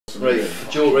Right,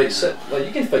 Joe, right, sit. Like,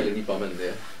 you can fit your wee bum in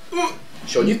there.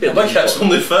 Sean, you've barely my hips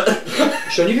only fit.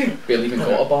 Sean, you've barely even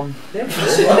got a bum. Yeah,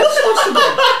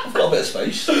 I've got a bit of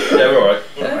space. Yeah, we're alright.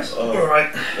 Yes.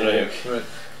 Alright. Right.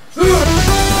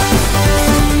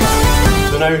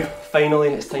 So now, finally,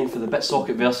 it's time for the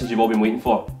BitSocket versus you've all been waiting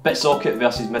for. BitSocket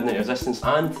versus Midnight Resistance,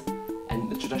 and in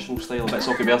the traditional style of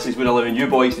BitSocket versus, we're allowing you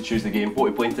boys to choose the game. What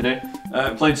are we playing today?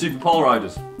 Playing Super Pole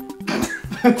Riders.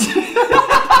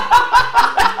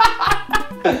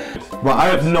 Right, I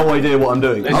have no idea what I'm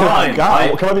doing. It's fine.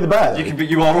 God, can I be the bear?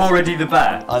 You are already the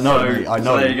bear. I know, so, mate, I know.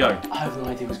 So there you go. I have no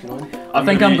idea what's going on. I'm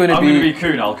going to be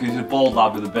Kunal because he's a bald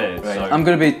lad with a beard. Right. So. I'm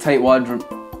going to be tightwad.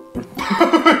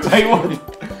 Tightwad.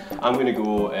 I'm going to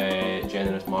go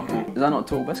generous Marco. Is that not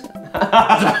Total Biscuit?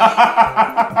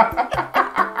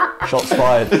 Shots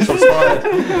fired. Shots fired.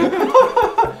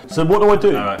 So what do I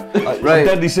do? Right. I'm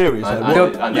deadly serious.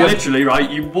 Literally, right?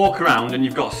 You walk around and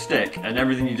you've got a stick, and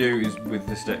everything you do is with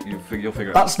the stick. You'll figure it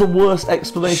out. That's the worst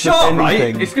explanation Shut of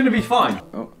anything. right? It's going to be fine.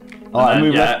 Oh.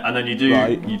 And then you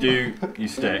do you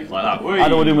stick like that. How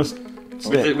do I do my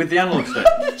stick? With the analog stick.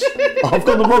 I've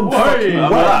got the wrong fucking Like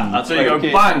that. That's how you go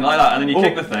Okay. bang like that, and then you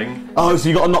kick the thing. Oh, so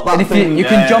you got to knock that And if thing. you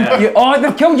can jump. Oh,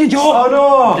 they've killed you, Joe!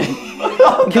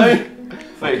 Oh no!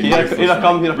 Wait, here I come,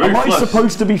 here I come. Am I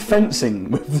supposed to be fencing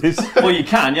with this? Well, you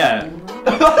can, yeah.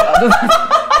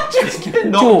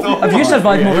 Joe, have you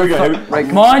survived more here we than go. Right,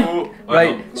 come on!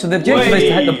 Right, so the objective is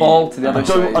to hit the ball to the other I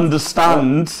don't side.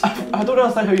 understand. I don't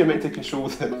understand how you're meant to control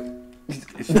it.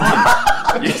 It's fine.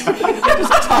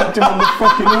 Tapped him on the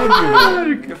fucking head.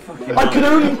 I can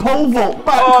only pole vault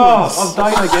backwards. I've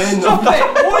died again. Stop it!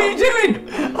 What are you doing?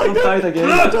 I've died again.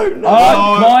 I don't know.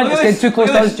 Oh, come on, it's getting too close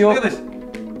to us, Joe. Look at this.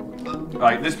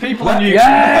 Right, there's people on YouTube.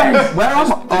 Yes! Where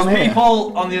am I? I'm There's here.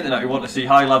 people on the internet who want to see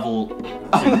high level.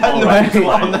 I'm hitting the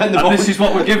ball. And this is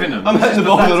what we're giving them. I'm hitting the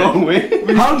ball the wrong way.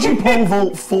 How do you pole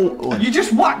vault forward? You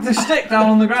just whack the stick down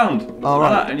on the ground. Oh,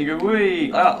 like right. that, and you go, wee,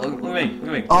 like that. Look at me, look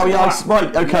at me. Oh yeah,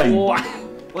 right, okay.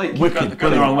 Like, you Wicked, go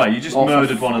the wrong way. You just Oh,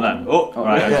 murdered one of them. Oh,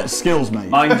 right. Yeah, skills, mate.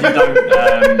 Mind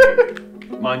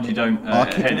you don't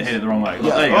hit it the wrong way.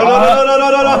 Look, there you Oh go.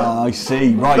 no. I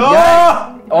see, right. No!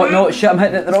 Yeah. Oh no, shit, I'm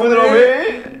hitting it the wrong The wrong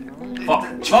way. way. Fuck.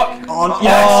 On.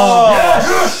 Yes.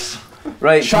 Yes!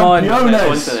 Right, come on.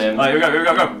 Championes. Right, here we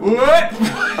go.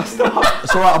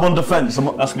 It's alright, I'm on defence.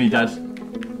 That's me dead.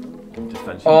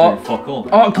 Defense. Oh. Fuck all.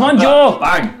 Oh, come on, Joe!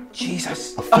 Bang.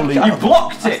 Jesus. You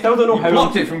blocked it. still don't know you how-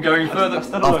 blocked it from going further.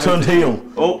 I've turned heel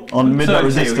Oh, on midnight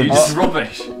You're just resistance.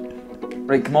 rubbish.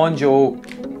 Right, come on, Joe.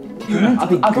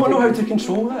 I don't know how to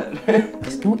control it.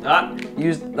 Ah.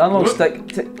 Use the analog stick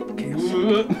to...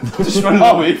 Just running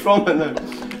away from it now.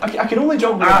 I can only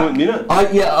jump when I don't mean it. I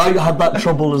had that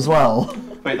trouble as well.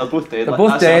 Wait, they're both dead. They're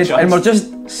both dead, and we're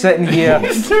just sitting here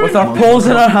with our poles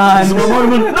in our hands.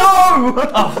 Moment. No!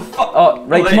 Oh,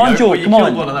 right, come on, Joe, You come killed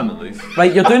on. one of them at least.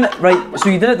 Right, you're doing it right. So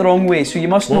you did it the wrong way. So you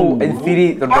must know, in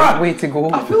theory, the right way to go.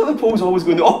 I feel like the pole's always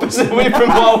going the opposite way from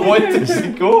what I wanted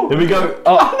to go. Here we go.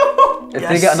 Oh, if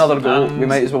they get another goal, we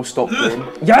might as well stop playing.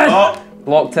 Yes!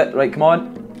 Blocked it. Right, come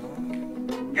on.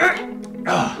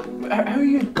 How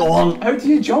you? Go on. How do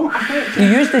you jump? I can't. You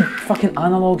used the fucking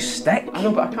analog stick. I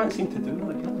know, but I can't seem to do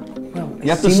that. Can Well, You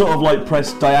have to sort of like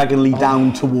press diagonally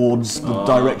down towards the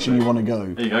direction you want to go.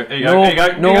 There you go. No, There you go.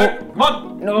 no. There you go. Come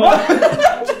on. No.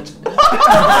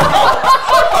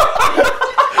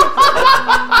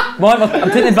 Come on, I'm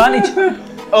taking advantage.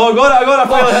 Oh, I got it! I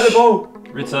finally hit the ball.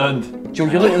 Returned. Joe,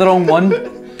 you're looking at the wrong one.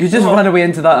 You just ran away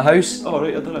into that house. Oh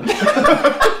right, I did it.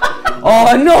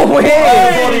 Oh, no way!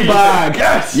 Body bag.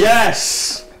 Yes.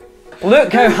 Yes.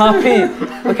 Look how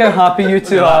happy you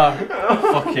two are.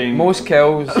 Fucking. Most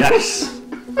kills. Yes.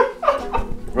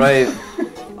 Right.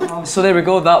 So there we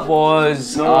go, that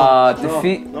was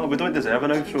defeat. No, we don't deserve an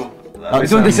outro. We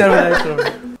don't deserve an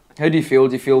outro. How do you feel?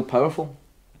 Do you feel powerful?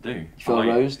 I do. You feel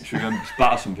aroused? Should we go and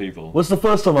batter some people? What's the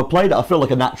first time I played it? I feel like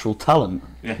a natural talent.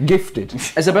 Yeah. Gifted.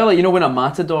 It's a bit like, you know when a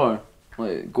matador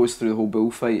like goes through the whole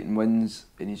bullfight and wins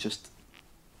and he's just...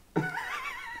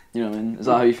 You know what I mean? Is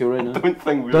that how you feel right now? I don't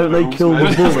think we're Don't they bulls, kill man.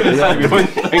 the bullet? I don't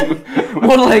think.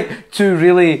 More like two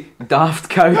really daft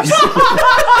cows.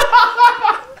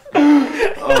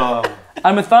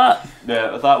 And with that,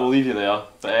 Yeah, with that we'll leave you there.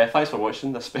 But thanks for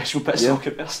watching this special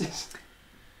BitSocket versus.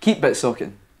 keep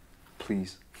BitSocket,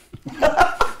 please.